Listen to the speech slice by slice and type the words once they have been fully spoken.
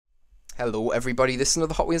Hello everybody, this is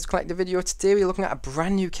another Hot Wheels Collector video. Today we're looking at a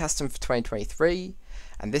brand new custom for 2023,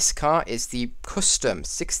 and this car is the custom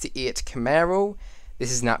 68 Camaro.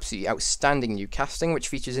 This is an absolutely outstanding new casting which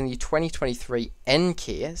features in the 2023 N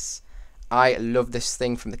case. I love this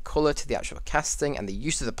thing, from the colour to the actual casting and the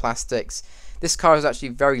use of the plastics. This car is actually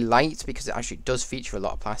very light because it actually does feature a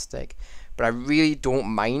lot of plastic, but I really don't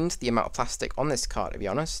mind the amount of plastic on this car, to be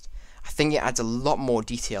honest. I think it adds a lot more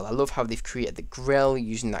detail. I love how they've created the grille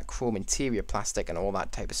using that chrome interior plastic and all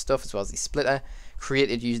that type of stuff, as well as the splitter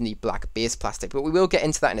created using the black base plastic, but we will get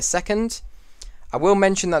into that in a second. I will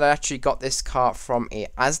mention that I actually got this car from a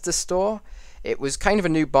Asda store. It was kind of a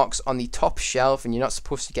new box on the top shelf, and you're not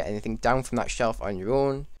supposed to get anything down from that shelf on your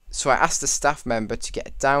own. So I asked a staff member to get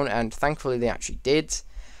it down, and thankfully they actually did.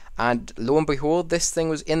 And lo and behold, this thing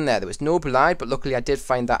was in there. There was no Blide, but luckily I did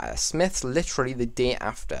find that at a Smith's literally the day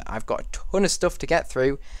after. I've got a ton of stuff to get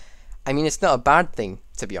through. I mean, it's not a bad thing,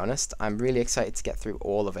 to be honest. I'm really excited to get through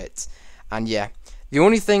all of it. And yeah, the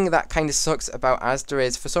only thing that kind of sucks about Asda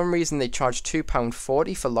is for some reason they charge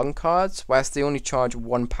 £2.40 for long cards, whilst they only charge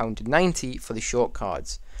 £1.90 for the short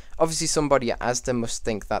cards. Obviously somebody at Asda must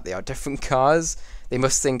think that they are different cars. They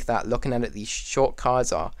must think that looking at it, these short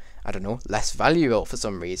cards are, I don't know, less valuable for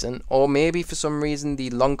some reason, or maybe for some reason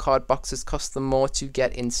the long card boxes cost them more to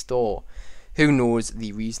get in store. Who knows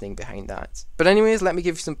the reasoning behind that? But anyways, let me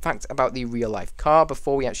give you some facts about the real life car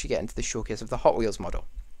before we actually get into the showcase of the Hot Wheels model.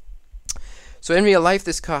 So in real life,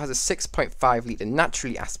 this car has a 6.5 litre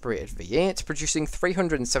naturally aspirated V8, producing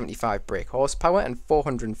 375 brake horsepower and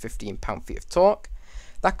 415 pound-feet of torque.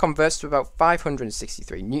 That converts to about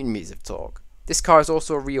 563 newton meters of torque. This car is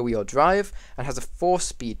also a rear-wheel drive and has a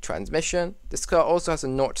 4-speed transmission. This car also has a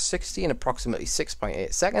 0 to 60 in approximately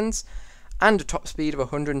 6.8 seconds and a top speed of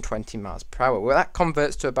 120 miles per hour, where that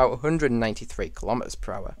converts to about 193 kilometers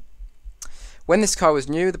per hour. When this car was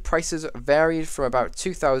new, the prices varied from about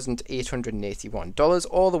 $2,881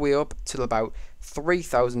 all the way up to about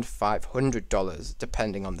 $3,500,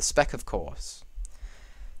 depending on the spec, of course.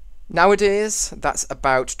 Nowadays, that's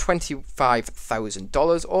about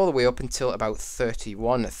 $25,000 all the way up until about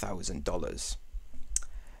 $31,000.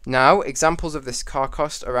 Now, examples of this car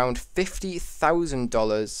cost around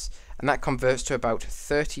 $50,000, and that converts to about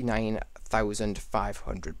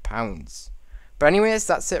 £39,500. But anyways,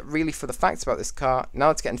 that's it really for the facts about this car. Now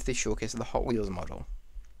let's get into the showcase of the Hot Wheels model.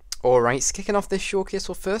 Alright, so kicking off this showcase,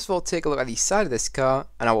 we'll first of all take a look at the side of this car,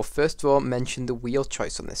 and I will first of all mention the wheel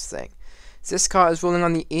choice on this thing. So this car is rolling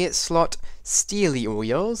on the 8-slot steely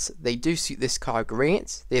wheels. They do suit this car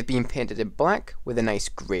great. They have been painted in black with a nice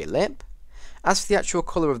grey lip. As for the actual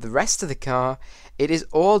colour of the rest of the car, it is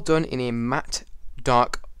all done in a matte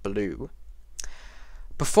dark blue.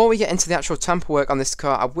 Before we get into the actual tamper work on this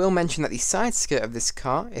car, I will mention that the side skirt of this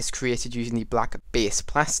car is created using the black base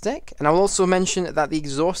plastic, and I will also mention that the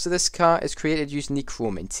exhaust of this car is created using the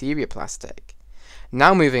chrome interior plastic.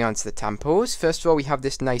 Now moving on to the tampos, first of all we have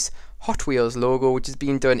this nice Hot Wheels logo which is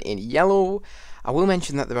being done in yellow. I will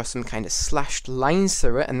mention that there are some kind of slashed lines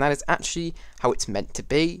through it, and that is actually how it's meant to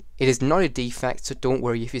be. It is not a defect, so don't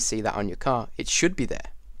worry if you see that on your car, it should be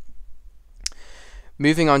there.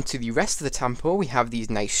 Moving on to the rest of the tampo, we have these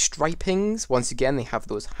nice stripings. Once again, they have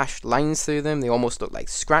those hashed lines through them, they almost look like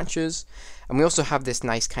scratches. And we also have this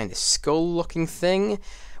nice kind of skull looking thing,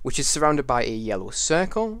 which is surrounded by a yellow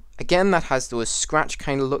circle. Again, that has those scratch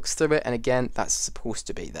kind of looks through it, and again, that's supposed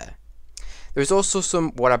to be there. There is also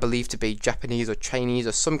some what I believe to be Japanese or Chinese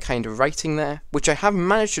or some kind of writing there, which I have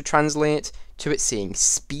managed to translate to it saying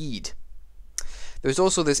speed. There's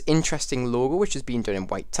also this interesting logo which has been done in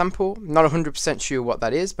white tempo. Not 100% sure what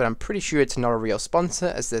that is, but I'm pretty sure it's not a real sponsor,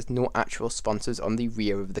 as there's no actual sponsors on the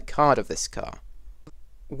rear of the card of this car.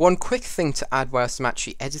 One quick thing to add whilst I'm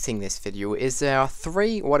actually editing this video is there are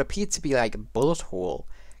 3 what appear to be like bullet hole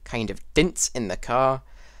kind of dents in the car.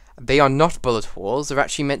 They are not bullet holes, they're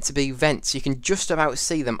actually meant to be vents. You can just about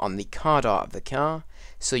see them on the card art of the car.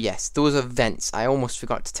 So yes, those are vents. I almost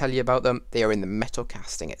forgot to tell you about them. They are in the metal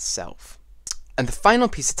casting itself. And the final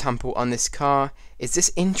piece of tampo on this car is this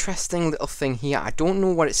interesting little thing here. I don't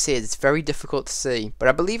know what it says, it's very difficult to see, but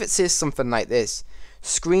I believe it says something like this: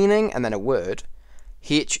 screening and then a word,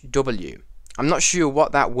 HW. I'm not sure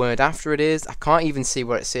what that word after it is. I can't even see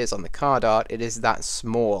what it says on the card art. It is that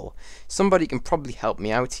small. Somebody can probably help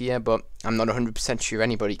me out here, but I'm not 100% sure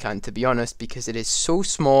anybody can, to be honest, because it is so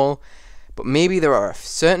small. But maybe there are a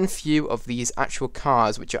certain few of these actual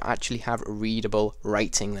cars which actually have readable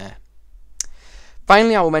writing there.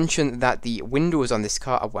 Finally, I will mention that the windows on this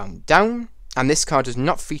car are wound down, and this car does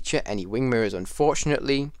not feature any wing mirrors,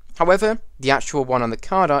 unfortunately. However, the actual one on the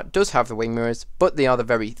card art does have the wing mirrors, but they are the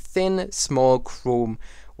very thin, small chrome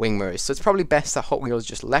wing mirrors. So it's probably best that Hot Wheels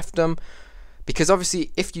just left them, because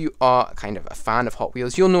obviously if you are kind of a fan of Hot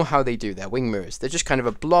Wheels, you'll know how they do their wing mirrors. They're just kind of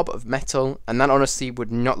a blob of metal, and that honestly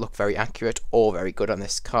would not look very accurate or very good on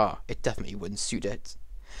this car. It definitely wouldn't suit it.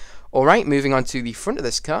 Alright, moving on to the front of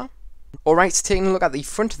this car. Alright, so taking a look at the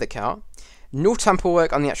front of the car. No tamper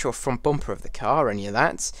work on the actual front bumper of the car or any of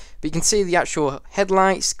that, but you can see the actual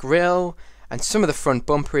headlights, grille, and some of the front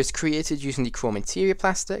bumper is created using the chrome interior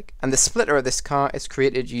plastic, and the splitter of this car is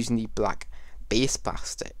created using the black base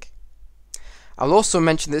plastic. I'll also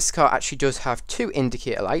mention this car actually does have two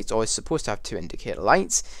indicator lights, or is supposed to have two indicator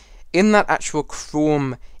lights, in that actual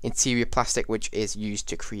chrome interior plastic which is used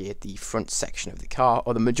to create the front section of the car,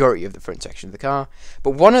 or the majority of the front section of the car.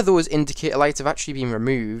 But one of those indicator lights have actually been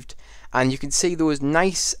removed, and you can see those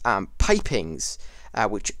nice pipings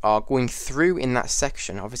which are going through in that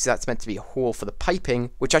section. Obviously that's meant to be a hole for the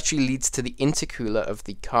piping, which actually leads to the intercooler of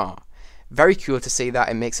the car. Very cool to see that.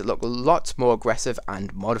 It makes it look a lot more aggressive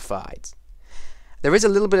and modified. There is a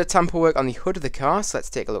little bit of tamper work on the hood of the car, so let's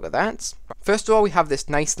take a look at that. First of all, we have this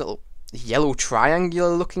nice little yellow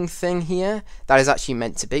triangular looking thing here. That is actually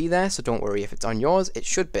meant to be there, so don't worry if it's on yours, it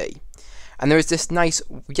should be. And there is this nice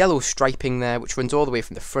yellow striping there which runs all the way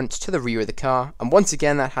from the front to the rear of the car, and once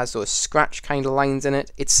again that has those scratch kind of lines in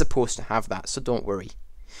it. It's supposed to have that, so don't worry.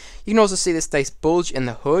 You can also see this nice bulge in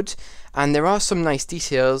the hood, and there are some nice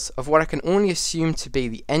details of what I can only assume to be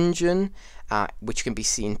the engine, which can be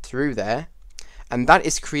seen through there. And that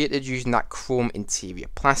is created using that chrome interior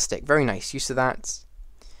plastic. Very nice use of that.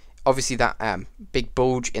 Obviously that big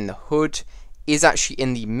bulge in the hood is actually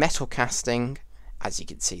in the metal casting, as you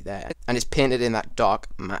can see there, and it's painted in that dark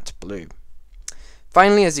matte blue.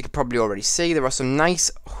 Finally, as you can probably already see, there are some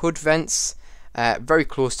nice hood vents very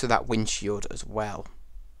close to that windshield as well.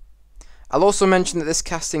 I'll also mention that this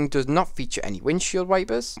casting does not feature any windshield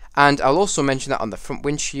wipers, and I'll also mention that on the front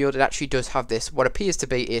windshield it actually does have this, what appears to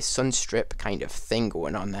be a sun strip kind of thing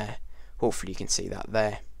going on there. Hopefully you can see that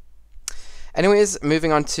there. Anyways,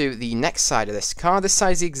 moving on to the next side of this car. This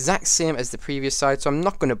side is the exact same as the previous side, so I'm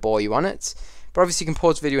not going to bore you on it. But obviously you can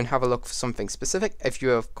pause the video and have a look for something specific if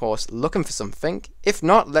you're of course looking for something. If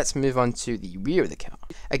not, let's move on to the rear of the car.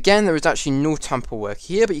 Again, there is actually no tamper work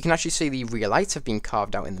here, but you can actually see the rear lights have been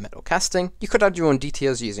carved out in the metal casting. You could add your own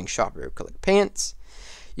details using sharper acrylic paint.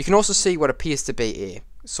 You can also see what appears to be a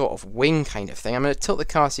sort of wing kind of thing. I'm going to tilt the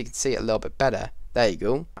car so you can see it a little bit better. There you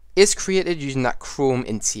go. It's created using that chrome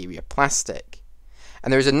interior plastic.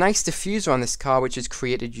 And there is a nice diffuser on this car which is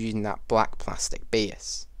created using that black plastic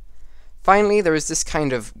base. Finally, there is this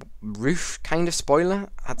kind of roof kind of spoiler.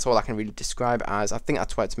 That's all I can really describe it as. I think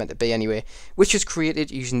that's what it's meant to be anyway, which is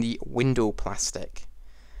created using the window plastic.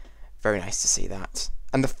 Very nice to see that.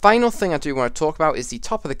 And the final thing I do want to talk about is the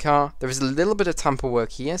top of the car. There is a little bit of tamper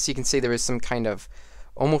work here, so you can see there is some kind of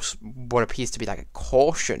almost what appears to be like a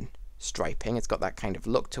caution striping. It's got that kind of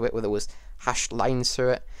look to it with those hashed lines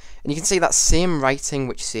through it. And you can see that same writing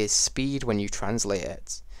which says speed when you translate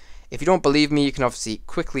it. If you don't believe me, you can obviously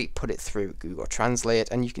quickly put it through Google Translate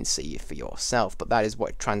and you can see it for yourself, but that is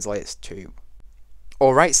what it translates to.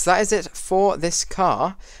 Alright, so that is it for this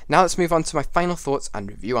car. Now let's move on to my final thoughts and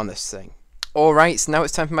review on this thing. Alright, so now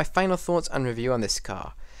it's time for my final thoughts and review on this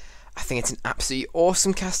car. I think it's an absolutely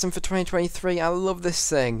awesome casting for 2023. I love this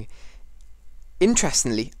thing.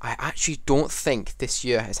 Interestingly, I actually don't think this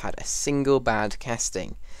year has had a single bad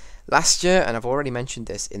casting. Last year, and I've already mentioned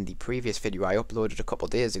this in the previous video I uploaded a couple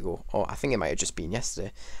of days ago, or I think it might have just been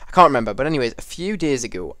yesterday, I can't remember, but anyways, a few days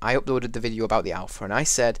ago I uploaded the video about the Alpha and I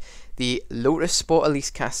said the Lotus Sport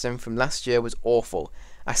Elise casting from last year was awful.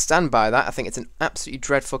 I stand by that. I think it's an absolutely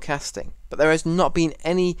dreadful casting, but there has not been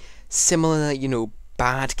any similar,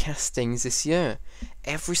 bad castings this year.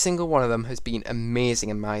 Every single one of them has been amazing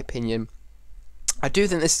in my opinion. I do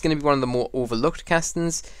think this is going to be one of the more overlooked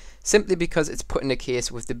castings, simply because it's put in a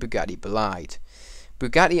case with the Bugatti Bolide.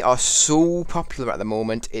 Bugatti are so popular at the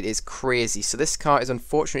moment, it is crazy. So this car is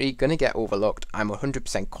unfortunately going to get overlooked. I'm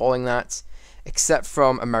 100% calling that, except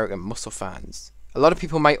from American muscle fans. A lot of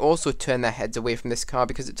people might also turn their heads away from this car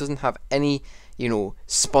because it doesn't have any,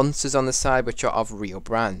 sponsors on the side which are of real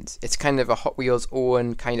brands. It's kind of a Hot Wheels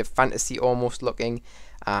own, kind of fantasy almost looking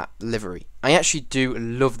livery. I actually do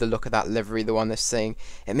love the look of that livery though on this thing.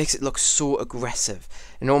 It makes it look so aggressive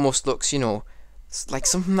and almost looks, like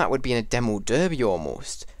something that would be in a demo derby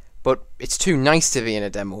almost. But it's too nice to be in a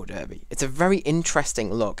demo derby. It's a very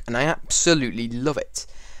interesting look and I absolutely love it.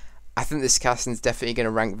 I think this casting is definitely going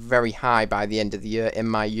to rank very high by the end of the year in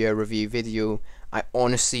my year review video. I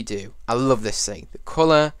honestly do. I love this thing. The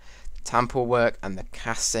colour, the tamper work and the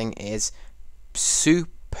casting is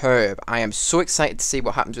superb. I am so excited to see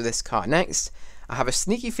what happens with this car next. I have a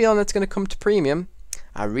sneaky feeling it's going to come to premium.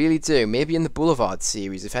 I really do. Maybe in the Boulevard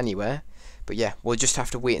series, if anywhere. But yeah, we'll just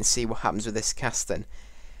have to wait and see what happens with this casting.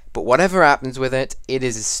 But whatever happens with it, it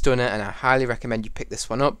is a stunner, and I highly recommend you pick this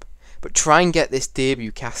one up. But try and get this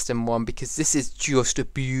debut casting one, because this is just a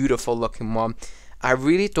beautiful looking one. I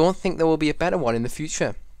really don't think there will be a better one in the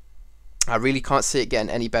future. I really can't see it getting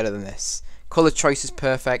any better than this. Colour choice is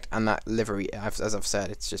perfect, and that livery, as I've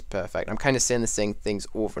said, it's just perfect. I'm kind of saying the same things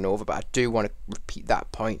over and over, but I do want to repeat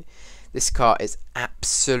that point. This car is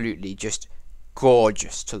absolutely just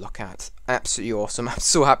gorgeous to look at. Absolutely awesome. I'm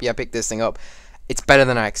so happy I picked this thing up. It's better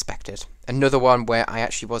than I expected. Another one where I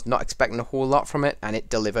actually was not expecting a whole lot from it, and it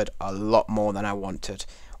delivered a lot more than I wanted.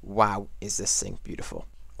 Wow, is this thing beautiful.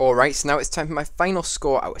 Alright, so now it's time for my final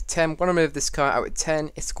score out of 10. When I move this car out of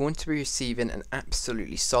 10, it's going to be receiving an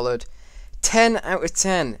absolutely solid 10 out of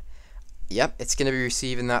 10. Yep, it's going to be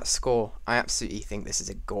receiving that score. I absolutely think this is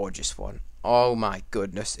a gorgeous one. Oh my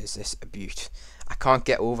goodness, is this a beaut. I can't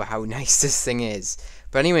get over how nice this thing is.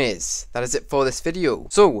 But anyways, that is it for this video.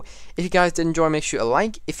 So, if you guys did enjoy, make sure to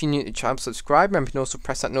like. If you're new to the channel, subscribe. Remember, you can also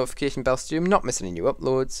press that notification bell so you're not missing any new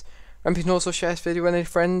uploads. Remember, you can also share this video with any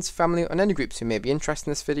friends, family, and any groups who may be interested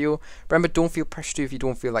in this video. Remember, don't feel pressured to if you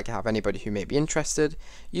don't feel like you have anybody who may be interested.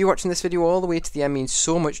 You watching this video all the way to the end means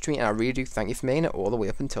so much to me, and I really do thank you for making it all the way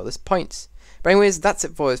up until this point. But anyways, that's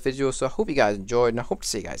it for this video, so I hope you guys enjoyed, and I hope to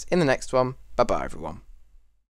see you guys in the next one. Bye bye everyone.